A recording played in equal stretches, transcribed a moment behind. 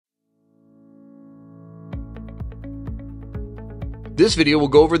This video will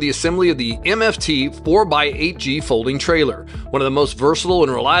go over the assembly of the MFT4X8G folding trailer, one of the most versatile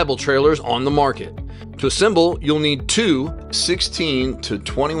and reliable trailers on the market. To assemble, you'll need two 16 to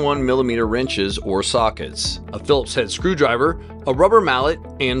 21 millimeter wrenches or sockets, a Phillips head screwdriver, a rubber mallet,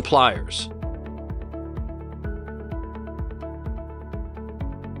 and pliers.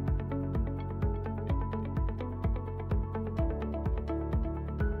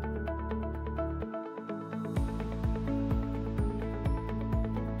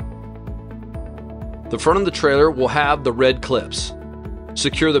 The front of the trailer will have the red clips.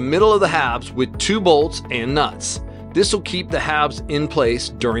 Secure the middle of the halves with 2 bolts and nuts. This will keep the halves in place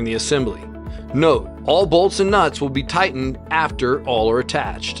during the assembly. Note, all bolts and nuts will be tightened after all are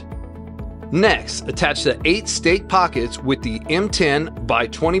attached. Next, attach the 8 stake pockets with the M10 by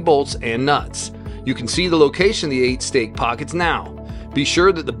 20 bolts and nuts. You can see the location of the 8 stake pockets now. Be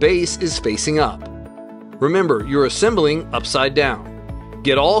sure that the base is facing up. Remember, you're assembling upside down.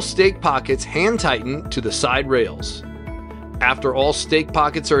 Get all stake pockets hand tightened to the side rails. After all stake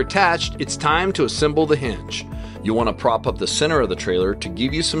pockets are attached, it's time to assemble the hinge. You'll want to prop up the center of the trailer to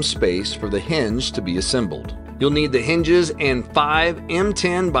give you some space for the hinge to be assembled. You'll need the hinges and 5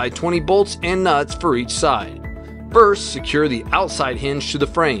 M10 by 20 bolts and nuts for each side. First, secure the outside hinge to the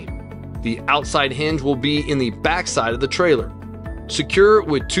frame. The outside hinge will be in the back side of the trailer. Secure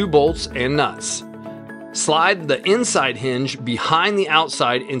with 2 bolts and nuts. Slide the inside hinge behind the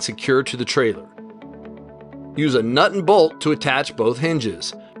outside and secure to the trailer. Use a nut and bolt to attach both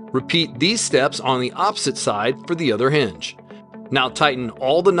hinges. Repeat these steps on the opposite side for the other hinge. Now tighten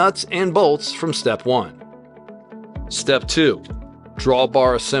all the nuts and bolts from step 1. Step 2.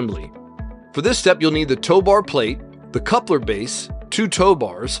 Drawbar assembly. For this step, you'll need the tow bar plate, the coupler base, 2 tow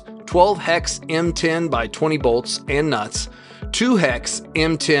bars, 12 hex M10 by 20 bolts and nuts, 2 hex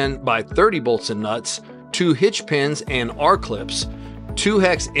M10 by 30 bolts and nuts, 2 hitch pins and R-clips, 2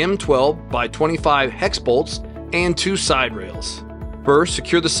 hex M12 by 25 hex bolts, and 2 side rails. First,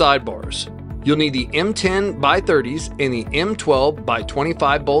 secure the sidebars. You'll need the M10 by 30s and the M12 by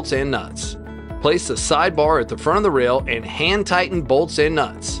 25 bolts and nuts. Place the sidebar at the front of the rail and hand tighten bolts and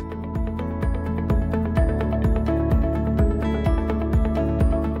nuts.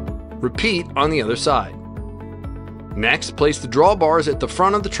 Repeat on the other side. Next, place the drawbars at the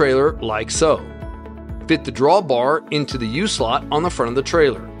front of the trailer like so. Fit the drawbar into the U-slot on the front of the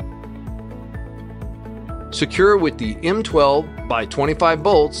trailer. Secure with the M12 by 25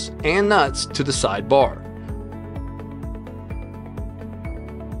 bolts and nuts to the side bar.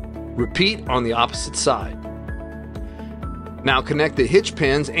 Repeat on the opposite side. Now connect the hitch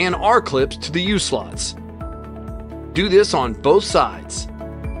pins and R-clips to the U-slots. Do this on both sides.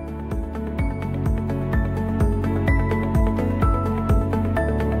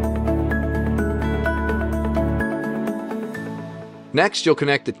 Next, you'll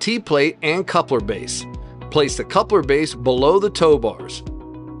connect the T-plate and coupler base. Place the coupler base below the tow bars.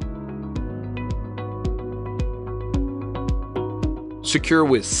 Secure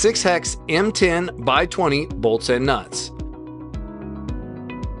with 6 hex M10 by 20 bolts and nuts.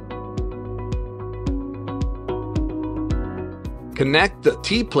 Connect the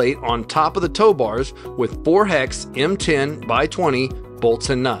T-plate on top of the tow bars with 4 hex M10 by 20 bolts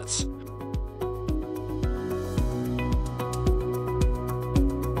and nuts.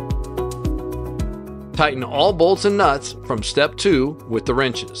 Tighten all bolts and nuts from step 2 with the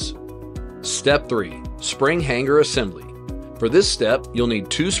wrenches. Step 3. Spring hanger assembly. For this step, you'll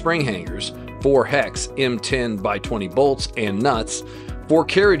need 2 spring hangers, 4 hex M10 by 20 bolts and nuts, 4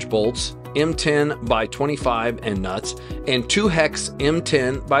 carriage bolts, M10 by 25 and nuts, and 2 hex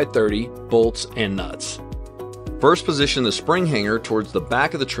M10 by 30 bolts and nuts. First, position the spring hanger towards the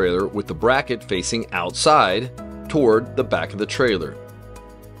back of the trailer with the bracket facing outside toward the back of the trailer.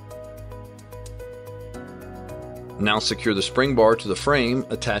 Now secure the spring bar to the frame,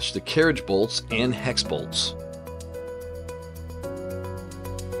 attach the carriage bolts and hex bolts.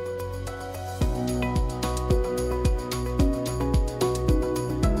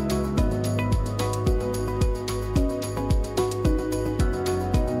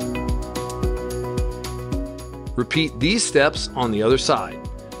 Repeat these steps on the other side.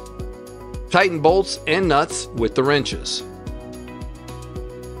 Tighten bolts and nuts with the wrenches.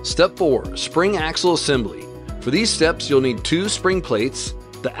 Step 4. Spring axle assembly. For these steps, you'll need 2 spring plates,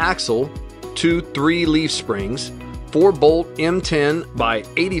 the axle, 2 3-leaf springs, 4 bolt M10 by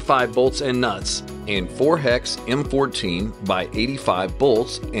 85 bolts and nuts, and 4 hex M14 by 85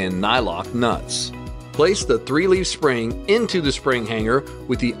 bolts and nylock nuts. Place the 3-leaf spring into the spring hanger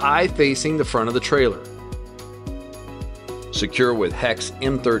with the eye facing the front of the trailer. Secure with hex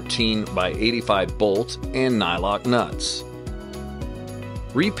M13 by 85 bolts and nylock nuts.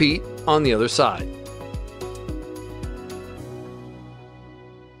 Repeat on the other side.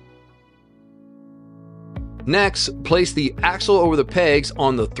 Next, place the axle over the pegs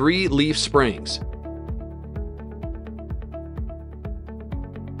on the 3 leaf springs.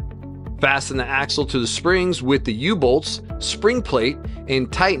 Fasten the axle to the springs with the U-bolts, spring plate,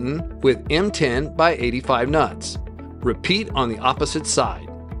 and tighten with M10 by 85 nuts. Repeat on the opposite side.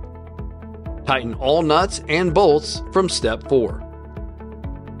 Tighten all nuts and bolts from step 4.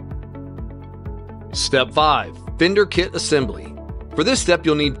 Step 5. Fender kit assembly. For this step,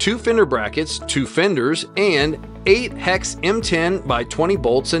 you'll need 2 fender brackets, 2 fenders, and 8 hex M10 by 20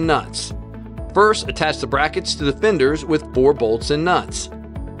 bolts and nuts. First, attach the brackets to the fenders with 4 bolts and nuts.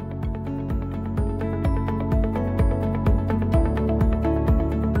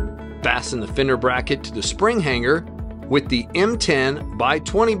 Fasten the fender bracket to the spring hanger with the M10 by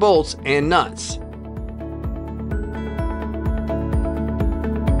 20 bolts and nuts.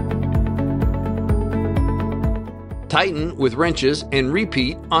 Tighten with wrenches and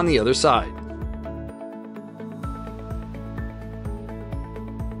repeat on the other side.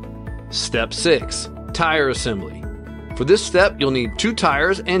 Step 6. Tire assembly. For this step, you'll need 2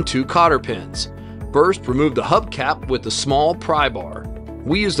 tires and 2 cotter pins. First, remove the hubcap with the small pry bar.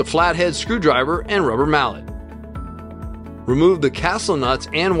 We used a flathead screwdriver and rubber mallet. Remove the castle nuts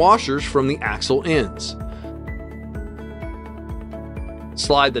and washers from the axle ends.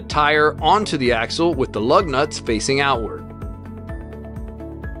 Slide the tire onto the axle with the lug nuts facing outward.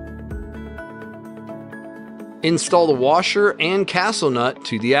 Install the washer and castle nut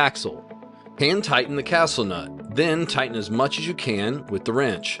to the axle. Hand tighten the castle nut, then tighten as much as you can with the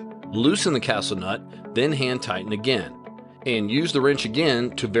wrench. Loosen the castle nut, then hand tighten again, and use the wrench again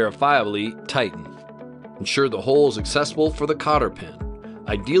to verifiably tighten. Ensure the hole is accessible for the cotter pin,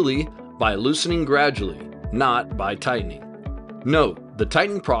 ideally by loosening gradually, not by tightening. Note, the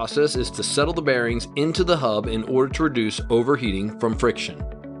tightening process is to settle the bearings into the hub in order to reduce overheating from friction.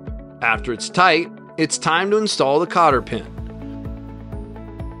 After it's tight, it's time to install the cotter pin.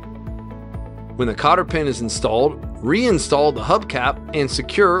 When the cotter pin is installed, reinstall the hubcap and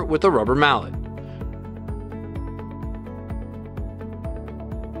secure with a rubber mallet.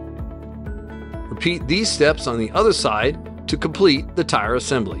 Repeat these steps on the other side to complete the tire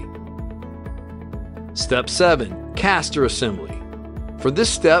assembly. Step 7. Castor assembly. For this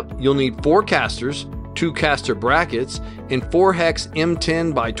step, you'll need 4 castors, 2 castor brackets, and 4 hex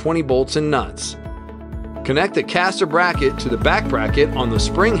M10 by 20 bolts and nuts. Connect the castor bracket to the back bracket on the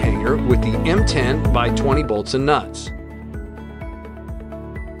spring hanger with the M10 by 20 bolts and nuts.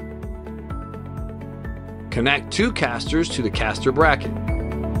 Connect 2 castors to the castor bracket.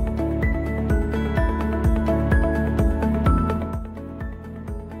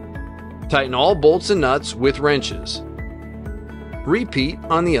 Tighten all bolts and nuts with wrenches. Repeat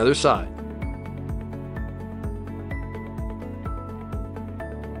on the other side.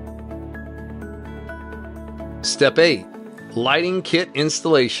 Step 8. Lighting kit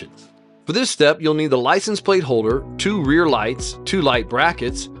installation. For this step, you'll need the license plate holder, 2 rear lights, 2 light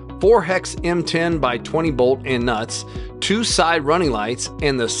brackets, 4 hex M10 by 20 bolt and nuts, 2 side running lights,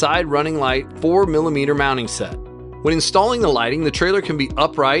 and the side running light 4mm mounting set. When installing the lighting, the trailer can be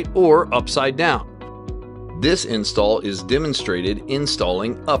upright or upside down. This install is demonstrated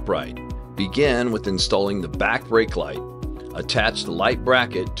installing upright. Begin with installing the back brake light. Attach the light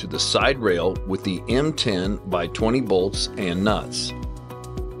bracket to the side rail with the M10 by 20 bolts and nuts.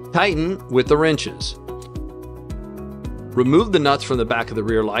 Tighten with the wrenches. Remove the nuts from the back of the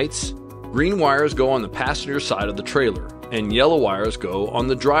rear lights. Green wires go on the passenger side of the trailer, and yellow wires go on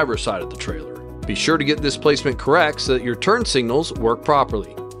the driver's side of the trailer. Be sure to get this placement correct so that your turn signals work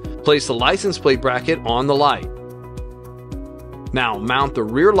properly. Place the license plate bracket on the light. Now mount the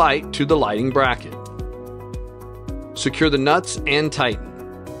rear light to the lighting bracket. Secure the nuts and tighten.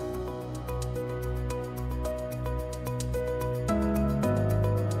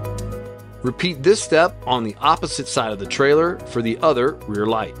 Repeat this step on the opposite side of the trailer for the other rear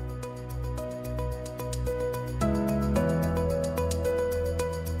light.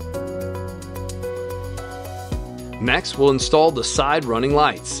 Next, we'll install the side running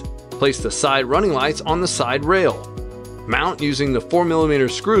lights. Place the side running lights on the side rail. Mount using the 4mm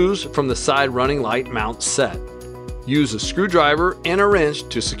screws from the side running light mount set. Use a screwdriver and a wrench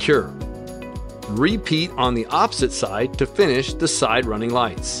to secure. Repeat on the opposite side to finish the side running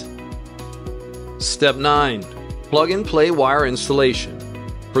lights. Step 9. Plug-and-play wire installation.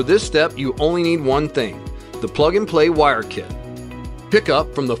 For this step, you only need one thing, the plug-and-play wire kit. Pick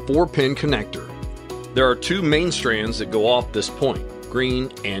up from the 4-pin connector. There are 2 main strands that go off this point,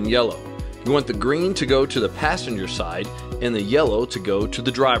 green and yellow. You want the green to go to the passenger side and the yellow to go to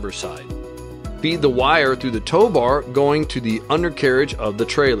the driver's side. Feed the wire through the tow bar going to the undercarriage of the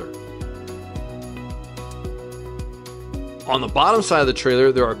trailer. On the bottom side of the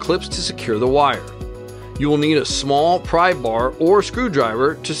trailer, there are clips to secure the wire. You will need a small pry bar or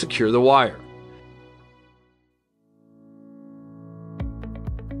screwdriver to secure the wire.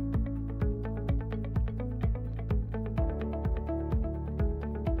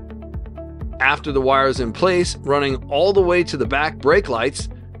 After the wire is in place, running all the way to the back brake lights,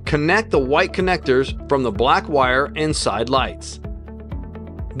 connect the white connectors from the black wire and side lights.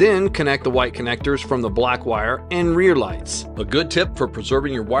 Then connect the white connectors from the black wire and rear lights. A good tip for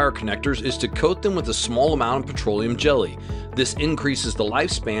preserving your wire connectors is to coat them with a small amount of petroleum jelly. This increases the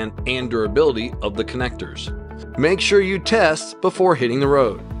lifespan and durability of the connectors. Make sure you test before hitting the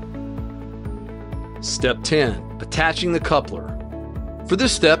road. Step 10. Attaching the coupler. For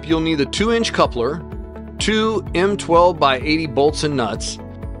this step, you'll need a 2-inch coupler, 2 M12x80 bolts and nuts.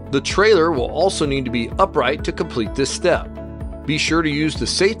 The trailer will also need to be upright to complete this step. Be sure to use the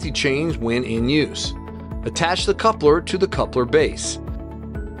safety chains when in use. Attach the coupler to the coupler base.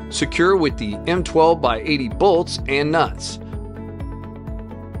 Secure with the M12x80 bolts and nuts.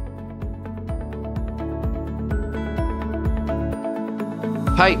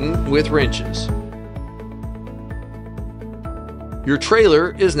 Tighten with wrenches. Your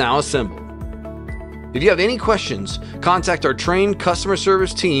trailer is now assembled. If you have any questions, contact our trained customer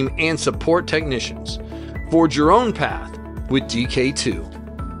service team and support technicians. Forge your own path with DK2.